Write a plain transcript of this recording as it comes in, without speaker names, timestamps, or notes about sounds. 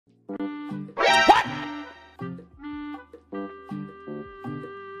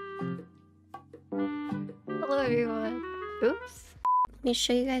Let me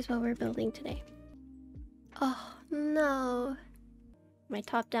show you guys what we're building today. Oh no, my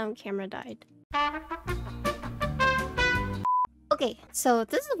top-down camera died. Okay, so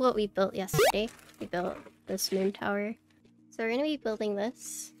this is what we built yesterday. We built this moon tower. So we're gonna be building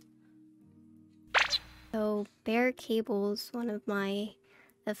this. So Bear Cables, one of my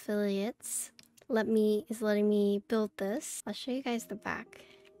affiliates, is letting me build this. I'll show you guys the back.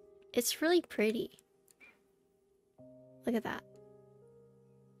 It's really pretty. Look at that.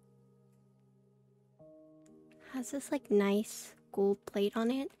 Has this like nice gold plate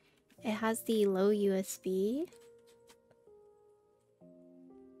on it. It has the low USB.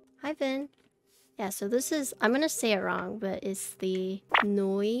 Hi Vin. Yeah, so this is, I'm gonna say it wrong, but it's the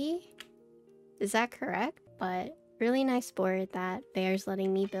Nue. Is that correct? But really nice board that Bear's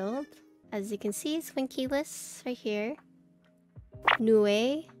letting me build. As you can see, it's keyless right here.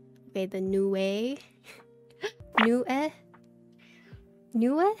 Nue. Okay, the Nue. Nue?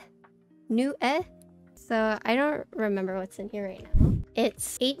 So I don't remember what's in here right now.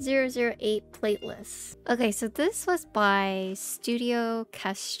 It's 8008 plateless. Okay, so this was by Studio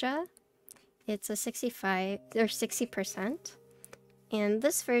Kestra. It's a 65 or 60%. And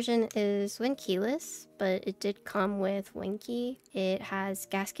this version is keyless, but it did come with Winky. It has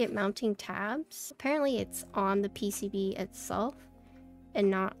gasket mounting tabs. Apparently it's on the PCB itself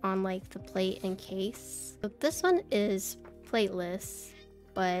and not on like the plate and case. So this one is plateless,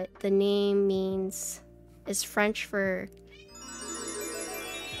 but the name is French for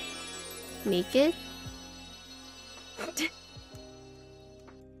naked.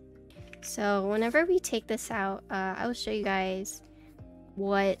 So whenever we take this out, I will show you guys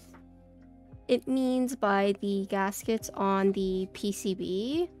what it means by the gaskets on the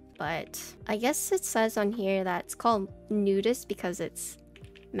PCB. But I guess it says on here that it's called nudist because it's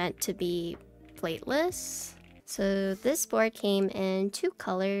meant to be plateless. So this board came in 2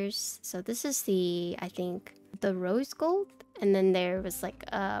 colors. So this is I think the rose gold, and then there was like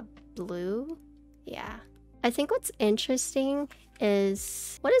a blue. Yeah, I think what's interesting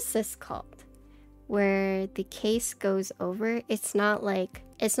is, what is this called, where the case goes over? It's not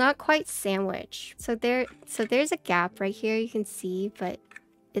quite sandwiched. So there's a gap right here, you can see, but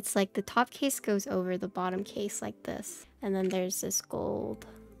it's like the top case goes over the bottom case like this, and then there's this gold.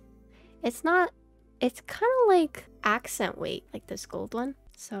 It's kind of like accent weight, like this gold one.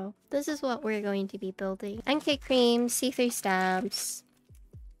 So this is what we're going to be building. NK cream, C3 stabs.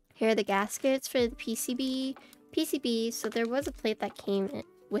 Here are the gaskets for the PCB. So there was a plate that came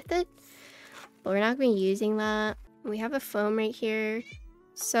with it, but we're not going to be using that. We have a foam right here.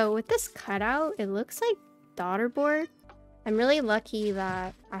 So with this cutout, it looks like daughter board. I'm really lucky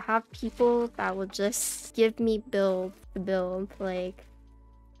that I have people that will just give me the build. Like,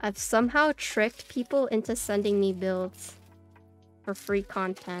 I've somehow tricked people into sending me builds for free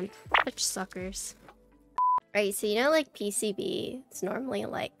content. Such suckers. Right, so you know like PCB, it's normally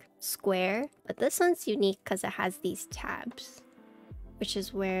like square, but this one's unique because it has these tabs, which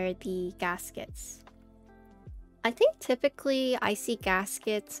is where the gaskets. I think typically I see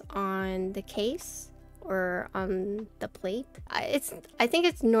gaskets on the case or on the plate. I think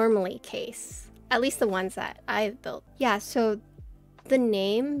it's normally case, at least the ones that I've built. Yeah, so the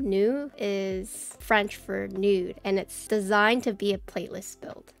name Nue is French for nude, and it's designed to be a plateless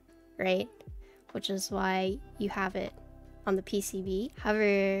build, right? Which is why you have it on the PCB.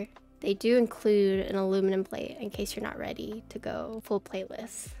 However, they do include an aluminum plate in case you're not ready to go full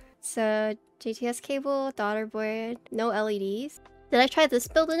plateless. So JTS cable, daughter board, no LEDs. Did I try this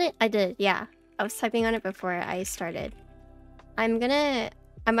build in it? I did, yeah. I was typing on it before I started. I'm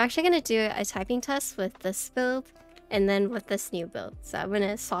actually gonna do a typing test with this build and then with this new build. So I'm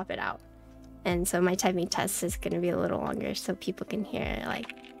gonna swap it out. And so my typing test is gonna be a little longer so people can hear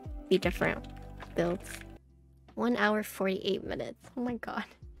like the different builds. 1 hour 48 minutes. Oh my god.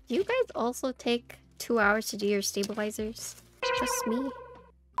 Do you guys also take 2 hours to do your stabilizers? Just me?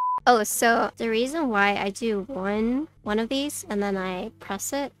 Oh, so the reason why I do one of these and then I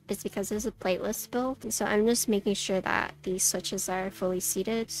press it is because it's a plateless build. So I'm just making sure that these switches are fully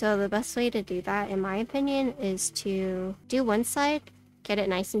seated. So the best way to do that, in my opinion, is to do one side, get it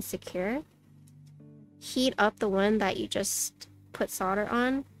nice and secure, heat up the one that you just put solder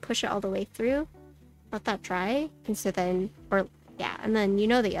on, push it all the way through, let that dry, and so then, and then you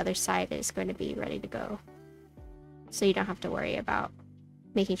know the other side is going to be ready to go. So you don't have to worry about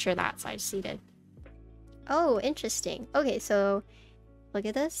making sure that side's seated. Oh, interesting. Okay, so look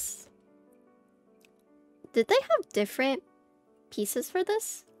at this. Did they have different pieces for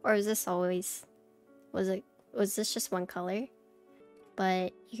this? Or is this always, was this just one color?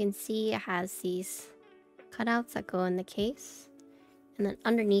 But you can see it has these cutouts that go in the case. And then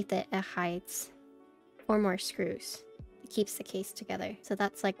underneath it, it hides 4 more screws. It keeps the case together. So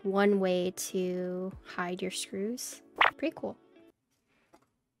that's like one way to hide your screws. Pretty cool.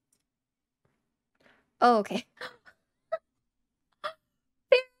 Oh, okay.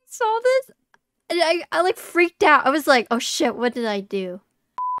 I saw this and I like freaked out. I was like, oh shit, what did I do?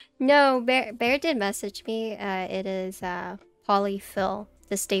 No, Bear did message me. It is polyfill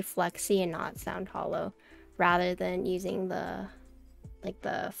to stay flexy and not sound hollow, rather than using the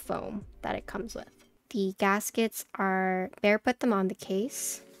foam that it comes with. The gaskets are, Bear put them on the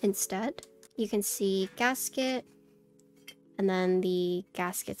case instead. You can see gasket, and then the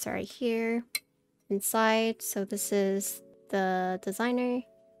gaskets are right here inside. So this is the designer,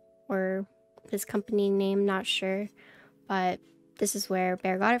 or his company name, not sure, but this is where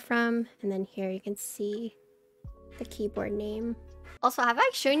Bear got it from. And then here you can see the keyboard name. Also, have I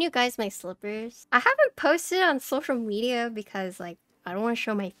shown you guys my slippers? I haven't posted on social media because like I don't want to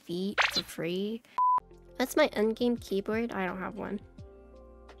show my feet for free. That's my endgame keyboard. I don't have one.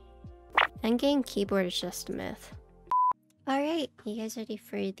 Endgame keyboard is just a myth. Alright, you guys ready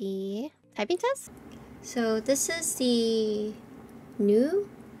for the typing test? So this is the Nue.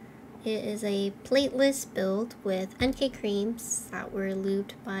 It is a plateless build with NK creams that were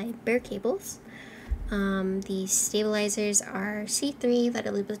lubed by Bear cables. The stabilizers are C3 that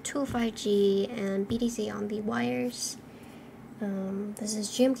are lubed with 205G and BDC on the wires. This is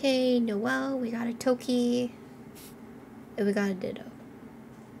GMK, Noel, we got a Toki, and we got a Ditto.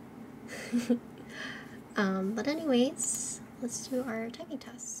 But anyways, let's do our typing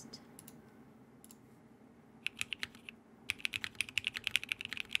test.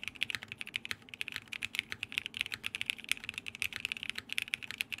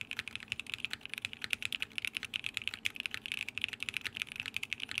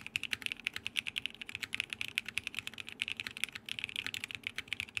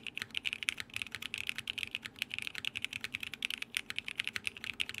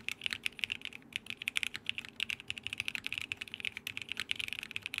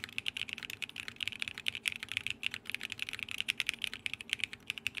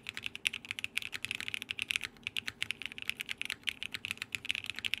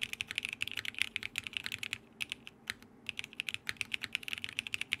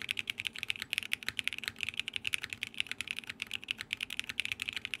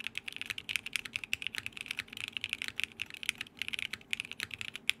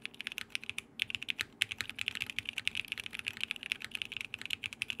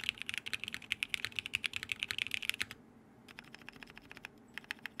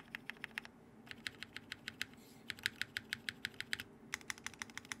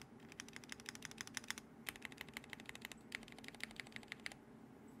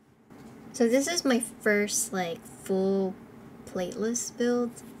 So this is my first like full plateless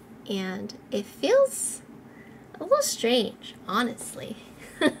build, and it feels a little strange, honestly.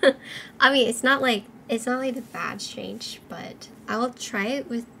 I mean, it's not like the bad strange, but I will try it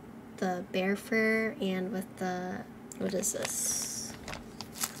with the bear fur and with the, what is this,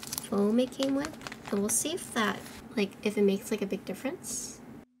 foam it came with, and we'll see if that, like, if it makes like a big difference.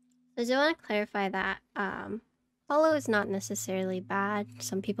 So I do want to clarify that hollow is not necessarily bad.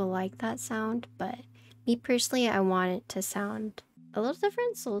 Some people like that sound, but me personally, I want it to sound a little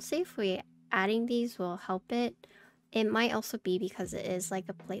different. So we'll see if adding these will help it. It might also be because it is like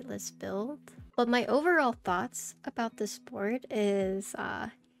a plateless build. But my overall thoughts about this board is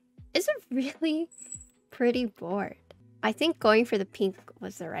it's a really pretty board. I think going for the pink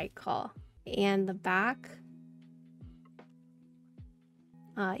was the right call. And the back,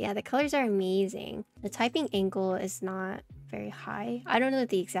 yeah, the colors are amazing. The typing angle is not very high. I don't know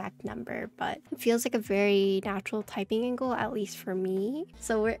the exact number, but it feels like a very natural typing angle, at least for me.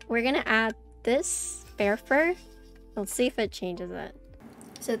 So we're gonna add this bear fur. Let's see if it changes it.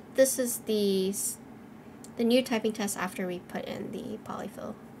 So this is the new typing test after we put in the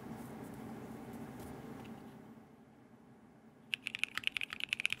polyfill.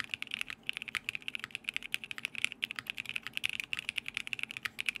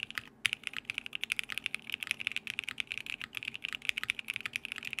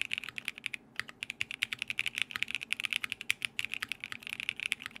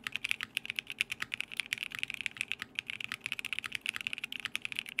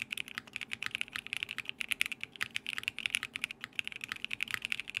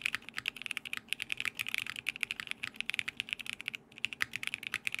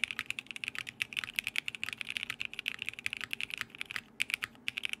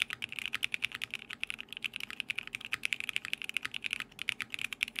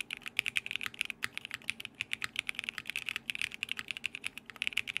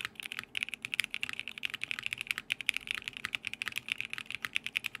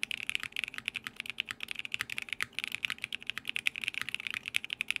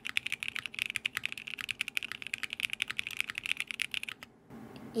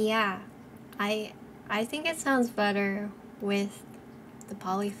 Yeah, I think it sounds better with the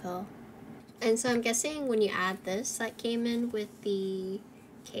polyfill. And so I'm guessing when you add this that came in with the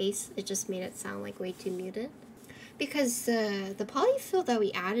case, it just made it sound like way too muted. Because the polyfill that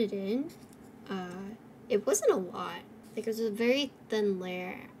we added in, it wasn't a lot. Like, it was a very thin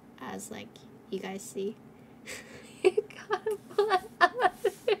layer, as like you guys see.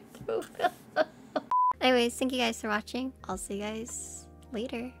 Anyways, thank you guys for watching. I'll see you guys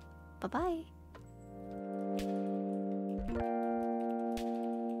later. Bye bye.